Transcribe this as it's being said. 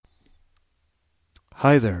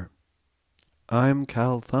Hi there, I'm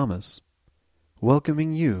Cal Thomas,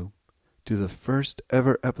 welcoming you to the first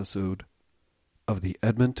ever episode of the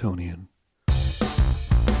Edmontonian.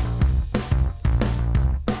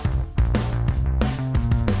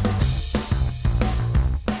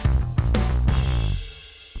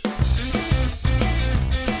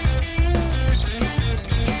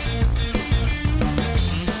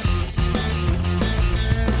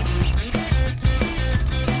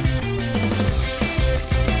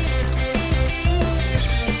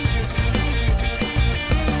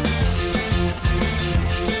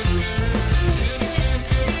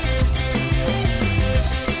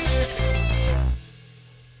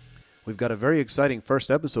 We've got a very exciting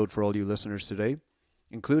first episode for all you listeners today,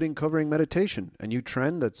 including covering meditation, a new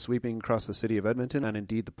trend that's sweeping across the city of Edmonton and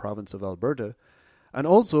indeed the province of Alberta. And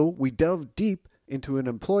also, we delve deep into an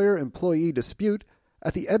employer-employee dispute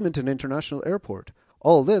at the Edmonton International Airport.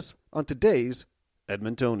 All this on today's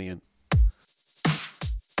Edmontonian.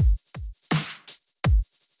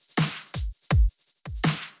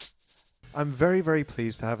 I'm very, very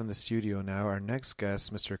pleased to have in the studio now our next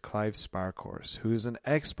guest, Mr. Clive Sparkhorse, who is an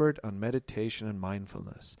expert on meditation and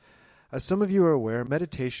mindfulness. As some of you are aware,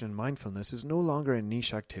 meditation and mindfulness is no longer a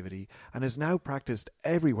niche activity and is now practiced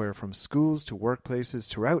everywhere from schools to workplaces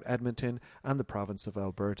throughout Edmonton and the province of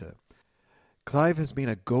Alberta. Clive has been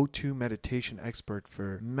a go-to meditation expert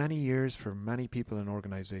for many years for many people and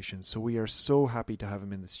organizations, so we are so happy to have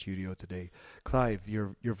him in the studio today. Clive,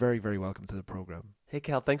 you're very, very welcome to the program. Hey,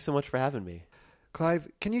 Cal, thanks so much for having me. Clive,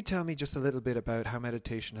 can you tell me just a little bit about how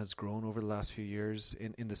meditation has grown over the last few years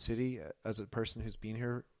in the city as a person who's been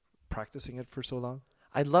here practicing it for so long?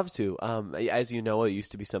 I'd love to. As you know, it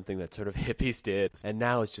used to be something that sort of hippies did, and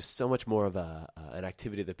now it's just so much more of an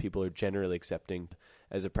activity that people are generally accepting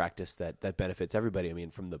as a practice that benefits everybody. I mean,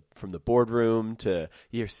 from the boardroom to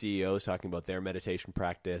your CEOs talking about their meditation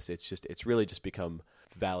practice, it's really just become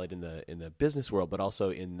valid in the business world, but also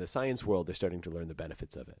in the science world, they're starting to learn the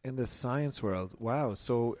benefits of it. In the science world, wow.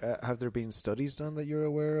 So have there been studies done that you're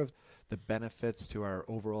aware of, the benefits to our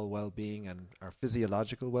overall well-being and our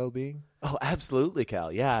physiological well-being? Oh, absolutely,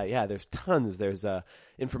 Cal. Yeah. There's tons. There's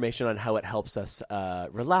information on how it helps us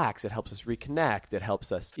relax. It helps us reconnect. It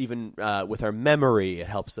helps us even with our memory. It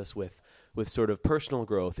helps us with sort of personal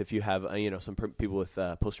growth. If you have some people with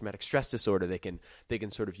post-traumatic stress disorder, they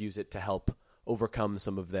can sort of use it to help overcome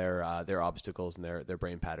some of their obstacles and their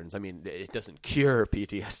brain patterns. I mean, it doesn't cure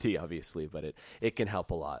PTSD, obviously, but it can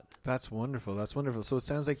help a lot. That's wonderful. That's wonderful. So it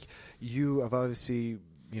sounds like you have obviously,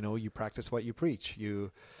 you practice what you preach.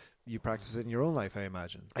 You practice it in your own life, I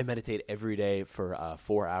imagine. I meditate every day for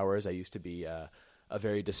 4 hours. I used to be a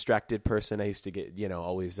very distracted person. I used to get,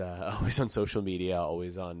 always on social media,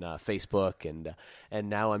 always on Facebook, and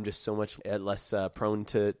now I'm just so much less prone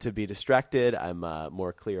to be distracted. I'm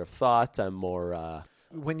more clear of thought. I'm more.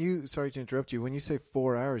 Sorry to interrupt you. When you say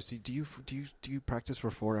 4 hours, do you practice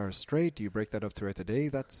for 4 hours straight? Do you break that up throughout the day?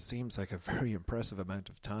 That seems like a very impressive amount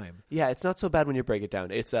of time. Yeah, it's not so bad when you break it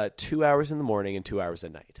down. It's 2 hours in the morning and 2 hours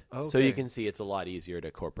at night. Okay. So you can see it's a lot easier to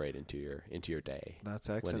incorporate into your day. That's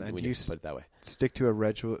excellent. When you put it that way. Stick to a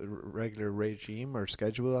regular regime or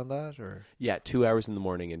schedule on that, or? Yeah, 2 hours in the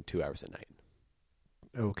morning and 2 hours at night.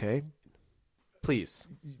 Okay. Please,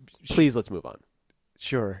 let's move on.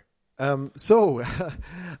 Sure. So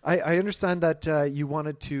I understand that you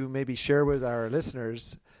wanted to maybe share with our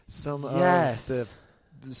listeners some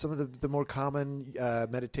of the more common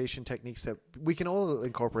meditation techniques that we can all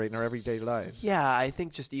incorporate in our everyday lives. Yeah, I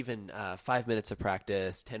think just even 5 minutes of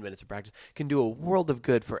practice, 10 minutes of practice can do a world of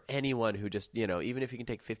good for anyone who just, even if you can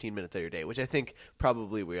take 15 minutes out of your day, which I think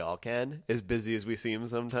probably we all can, as busy as we seem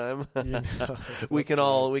sometime. We can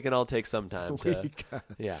all take some time to. We can.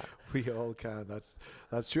 Yeah. We all can.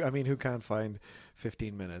 That's true. I mean, who can't find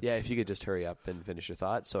 15 minutes? Yeah, if you could just hurry up and finish your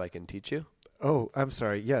thought so I can teach you. Oh, I'm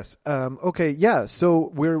sorry. Yes. Okay. Yeah.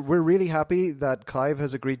 So we're really happy that Clive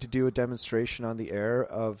has agreed to do a demonstration on the air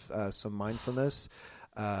of some mindfulness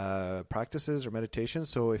practices or meditations.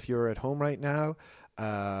 So if you're at home right now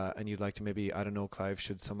and you'd like to maybe, I don't know, Clive,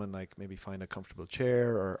 should someone like maybe find a comfortable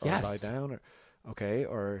chair or yes. lie down?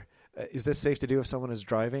 Or is this safe to do if someone is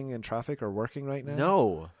driving in traffic or working right now?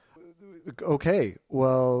 No. Okay.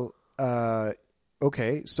 Well.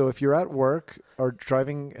 Okay, so if you're at work or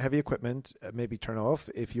driving heavy equipment, maybe turn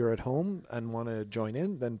off. If you're at home and want to join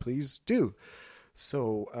in, then please do.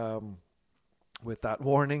 So with that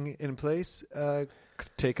warning in place,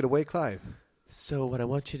 take it away, Clive. So what I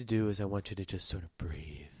want you to do is I want you to just sort of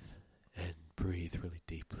breathe and breathe really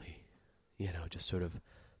deeply. Just sort of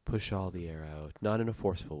push all the air out, not in a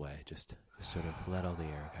forceful way, just sort of let all the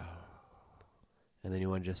air go. And then you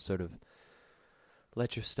want to just sort of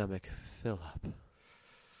let your stomach fill up.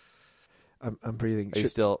 I'm breathing. Are you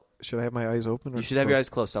still? Should I have my eyes open? Or You should have your eyes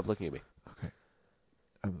closed. Stop looking at me. Okay.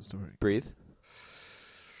 I'm sorry. Breathe.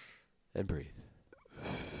 And breathe.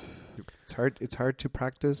 It's hard to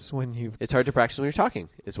practice when you. It's hard to practice when you're talking,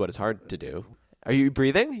 is what it's hard to do. Are you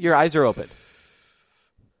breathing? Your eyes are open.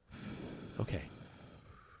 Okay.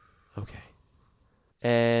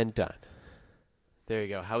 And done. There you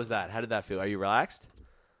go. How was that? How did that feel? Are you relaxed?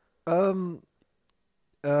 Not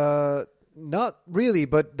really,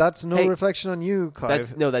 but that's no reflection on you,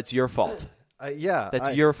 Clive. That's your fault.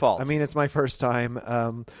 That's your fault. I mean, it's my first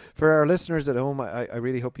time. For our listeners at home, I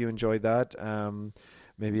really hope you enjoyed that.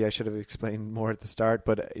 Maybe I should have explained more at the start,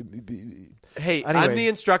 but hey, anyway. I'm the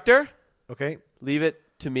instructor. Okay. Leave it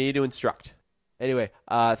to me to instruct. Anyway,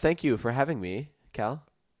 thank you for having me, Cal.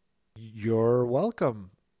 You're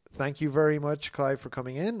welcome. Thank you very much, Clive, for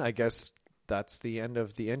coming in. I guess that's the end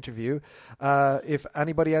of the interview. If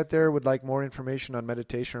anybody out there would like more information on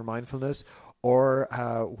meditation or mindfulness, or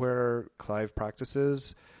where Clive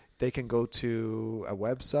practices, they can go to a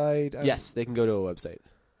website. Yes, they can go to a website.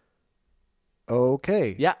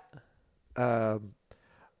 Okay. Yeah.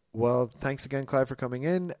 Well, thanks again, Clive, for coming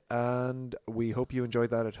in, and we hope you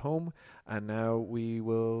enjoyed that at home. And now we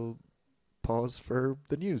will pause for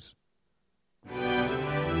the news.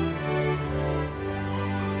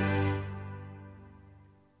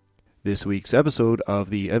 This week's episode of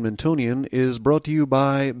The Edmontonian is brought to you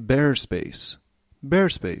by BearSpace.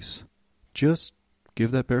 BearSpace. Just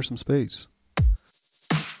give that bear some space.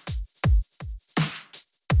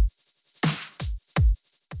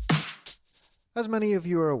 As many of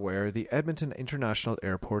you are aware, the Edmonton International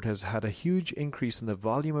Airport has had a huge increase in the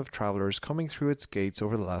volume of travellers coming through its gates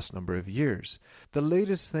over the last number of years. The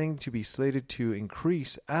latest thing to be slated to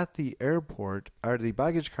increase at the airport are the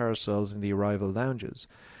baggage carousels in the arrival lounges.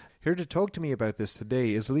 Here to talk to me about this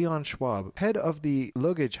today is Leon Schwab, head of the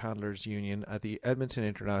Luggage Handlers Union at the Edmonton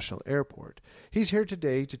International Airport. He's here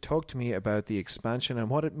today to talk to me about the expansion and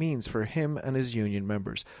what it means for him and his union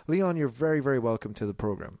members. Leon, you're very, very welcome to the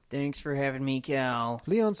program. Thanks for having me, Cal.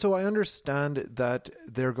 Leon, so I understand that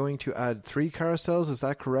they're going to add 3 carousels, is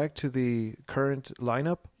that correct, to the current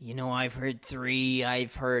lineup? You know, I've heard 3,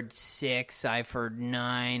 I've heard 6, I've heard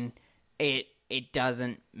 9. It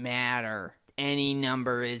doesn't matter. Any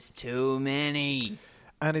number is too many.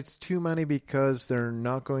 And it's too many because they're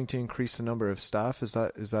not going to increase the number of staff, is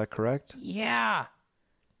that correct? Yeah.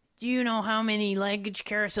 Do you know how many luggage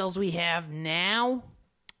carousels we have now?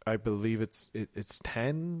 I believe it's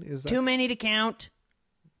 10, is that? Too many to count.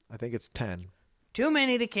 I think it's 10. Too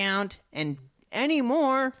many to count, and any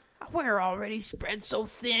more, we're already spread so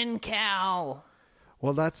thin, Cal.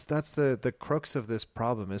 Well, that's the crux of this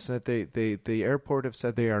problem, isn't it? The airport have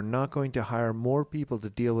said they are not going to hire more people to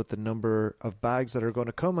deal with the number of bags that are going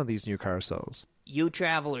to come on these new carousels. You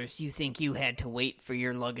travelers, you think you had to wait for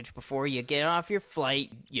your luggage before you get off your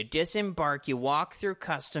flight, you disembark, you walk through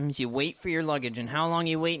customs, you wait for your luggage, and how long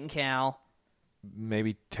you waiting, Cal?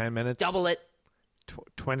 Maybe 10 minutes? Double it.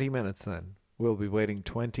 20 minutes then. We'll be waiting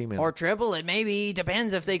 20 minutes. Or triple it, maybe.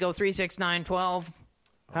 Depends if they go 3, 6, 9, 12.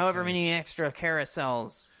 However many extra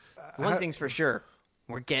carousels. One thing's for sure.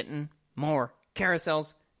 We're getting more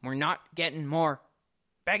carousels. We're not getting more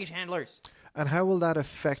baggage handlers. And how will that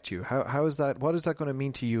affect you? How is that? What is that going to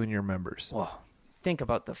mean to you and your members? Well, think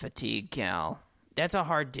about the fatigue, Cal. That's a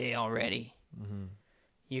hard day already. Mm-hmm.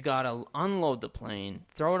 You gotta unload the plane,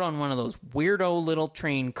 throw it on one of those weirdo little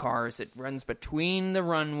train cars that runs between the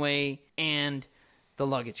runway and the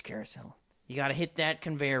luggage carousel. You gotta hit that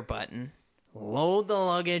conveyor button, load the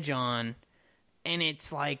luggage on, and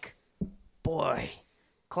it's like, boy,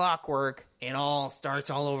 clockwork. It all starts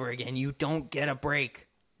all over again. You don't get a break.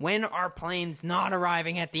 When are planes not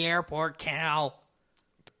arriving at the airport, Cal?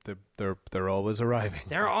 They're always arriving.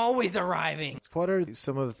 They're always arriving. What are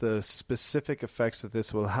some of the specific effects that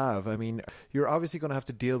this will have? I mean, you're obviously going to have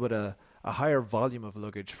to deal with a higher volume of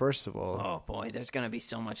luggage, first of all. Oh, boy, there's going to be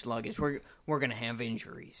so much luggage. We're going to have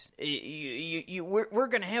injuries. We're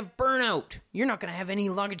going to have burnout. You're not going to have any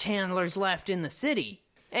luggage handlers left in the city.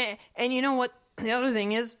 And you know what? The other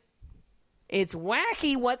thing is, it's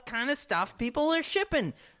wacky what kind of stuff people are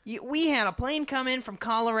shipping. We had a plane come in from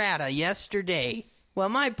Colorado yesterday. Well,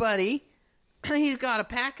 my buddy, he's got a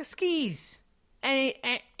pack of skis.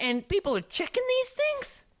 And people are checking these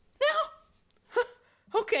things now?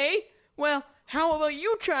 Okay, well, how about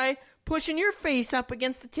you try pushing your face up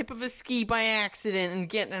against the tip of a ski by accident and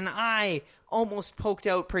getting an eye almost poked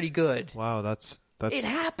out pretty good? Wow, that's it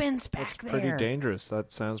happens back that's there. pretty dangerous.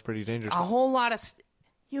 That sounds pretty dangerous. A whole lot of...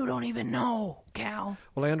 you don't even know, Cal.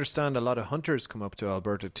 Well, I understand a lot of hunters come up to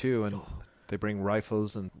Alberta too, and They bring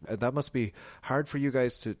rifles, and that must be hard for you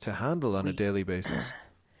guys to handle on a daily basis.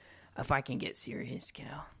 If I can get serious,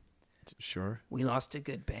 Cal, Sure. we lost a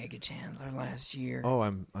good baggage handler last year. Oh,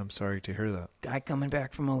 I'm sorry to hear that. Guy coming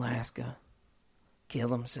back from Alaska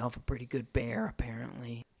killed himself a pretty good bear,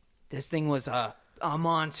 apparently. This thing was a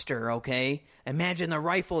monster, okay? Imagine the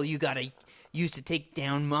rifle you gotta use to take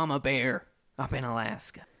down Mama Bear up in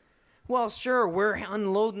Alaska. Well, sure, we're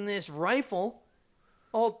unloading this rifle.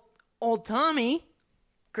 Old Tommy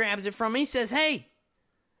grabs it from me, says, "Hey,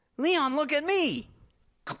 Leon, look at me."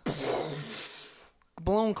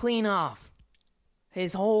 Blown clean off.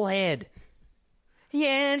 His whole head.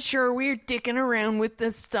 Yeah, sure, we're dicking around with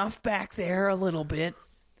the stuff back there a little bit.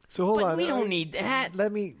 So hold But on. we don't need that.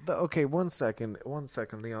 Let me. Okay, 1 second,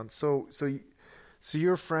 Leon. So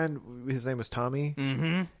your friend, his name is Tommy.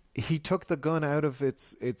 Mm-hmm. He took the gun out of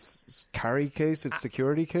its carry case, its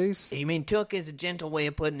security case. You mean took is a gentle way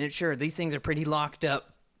of putting it. Sure, these things are pretty locked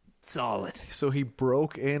up. Solid. So he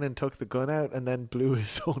broke in and took the gun out and then blew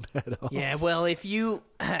his own head off. Yeah, well, if you...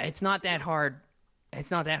 it's not that hard.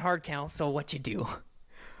 It's not that hard, Cal. So what you do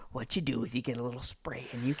is you get a little spray,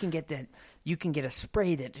 and you can get a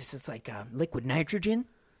spray that just is like liquid nitrogen.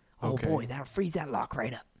 Oh, Okay. boy, that'll freeze that lock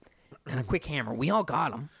right up. And a quick hammer. We all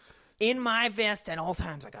got them. In my vest at all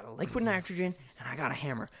times, I got a liquid nitrogen, and I got a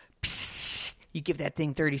hammer. You give that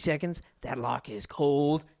thing 30 seconds, that lock is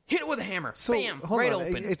cold. Hit it with a hammer. So, Bam, hold right on.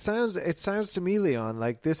 open. It sounds to me, Leon,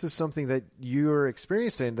 like this is something that you're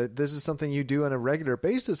experiencing, that this is something you do on a regular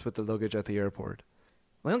basis with the luggage at the airport.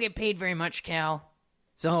 We don't get paid very much, Cal.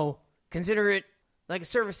 So consider it like a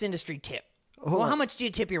service industry tip. Hold on. How much do you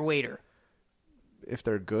tip your waiter? If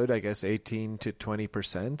they're good, I guess 18 to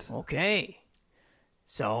 20%. Okay.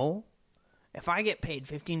 So, if I get paid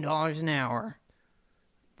 $15 an hour,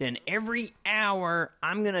 then every hour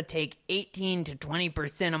I'm going to take 18 to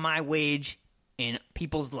 20% of my wage in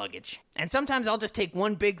people's luggage. And sometimes I'll just take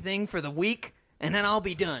one big thing for the week, and then I'll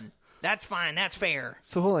be done. That's fine. That's fair.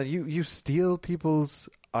 So hold on, you steal people's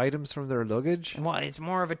items from their luggage? Well, it's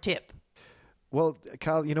more of a tip. Well,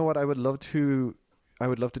 Cal, you know what? I would love to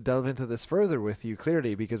delve into this further with you,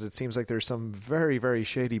 clearly, because it seems like there's some very, very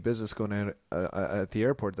shady business going on at the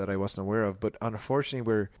airport that I wasn't aware of. But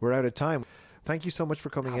unfortunately, we're out of time. Thank you so much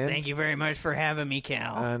for coming in. Thank you very much for having me,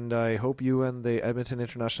 Cal. And I hope you and the Edmonton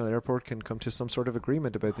International Airport can come to some sort of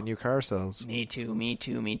agreement about the new car sales. Me too.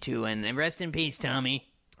 And rest in peace, Tommy.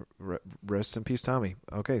 Rest in peace, Tommy.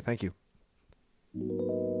 Okay, thank you.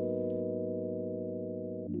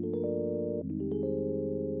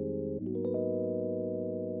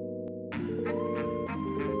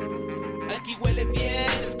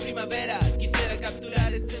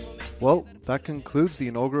 Well, that concludes the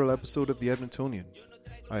inaugural episode of the Edmontonian.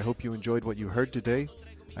 I hope you enjoyed what you heard today,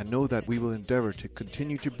 and know that we will endeavour to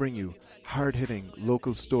continue to bring you hard-hitting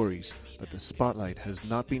local stories that the spotlight has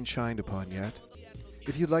not been shined upon yet.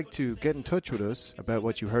 If you'd like to get in touch with us about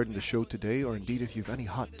what you heard in the show today, or indeed if you have any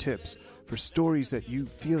hot tips for stories that you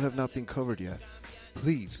feel have not been covered yet,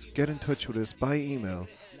 please get in touch with us by email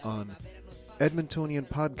on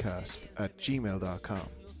edmontonianpodcast@gmail.com.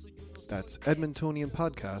 That's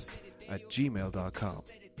edmontonianpodcast@gmail.com.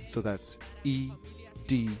 So that's EDMONTONIANPODCAST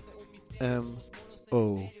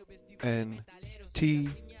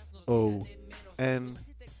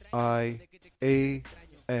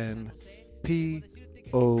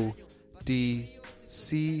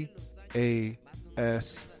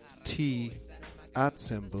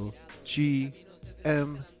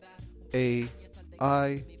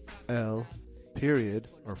period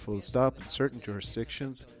or full stop in certain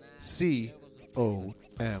jurisdictions COM.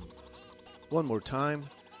 One more time,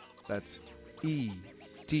 that's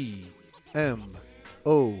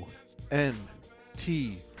EDMONTONIANPODCAST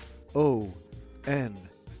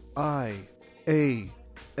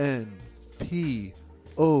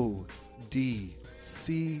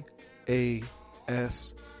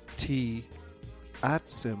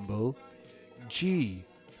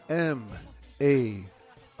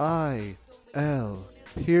 @GMAIL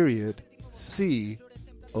period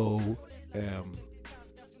COM.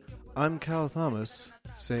 I'm Cal Thomas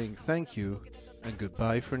saying thank you and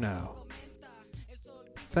goodbye for now.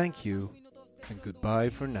 Thank you and goodbye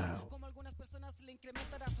for now.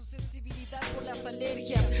 Por las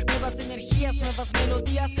alergias, nuevas energías, nuevas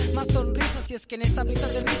melodías, más sonrisas. Y es que en esta brisa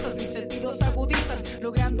de risas mis sentidos se agudizan,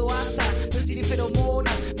 logrando hasta percibir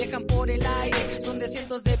feromonas. Viajan por el aire, son de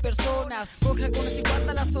cientos de personas. Con jacones y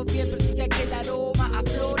guardalas o bien persigue aquel aroma a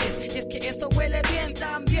flores. Y es que esto huele bien,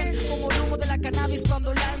 tan bien como el humo de la cannabis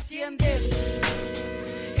cuando la enciendes.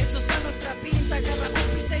 Esto es para nuestra pinta, agarra un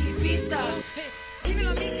pincel y pinta. ¡Vive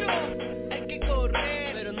la micro! que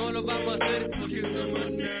correr, pero no lo vamos a hacer porque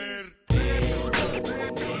somos nerd.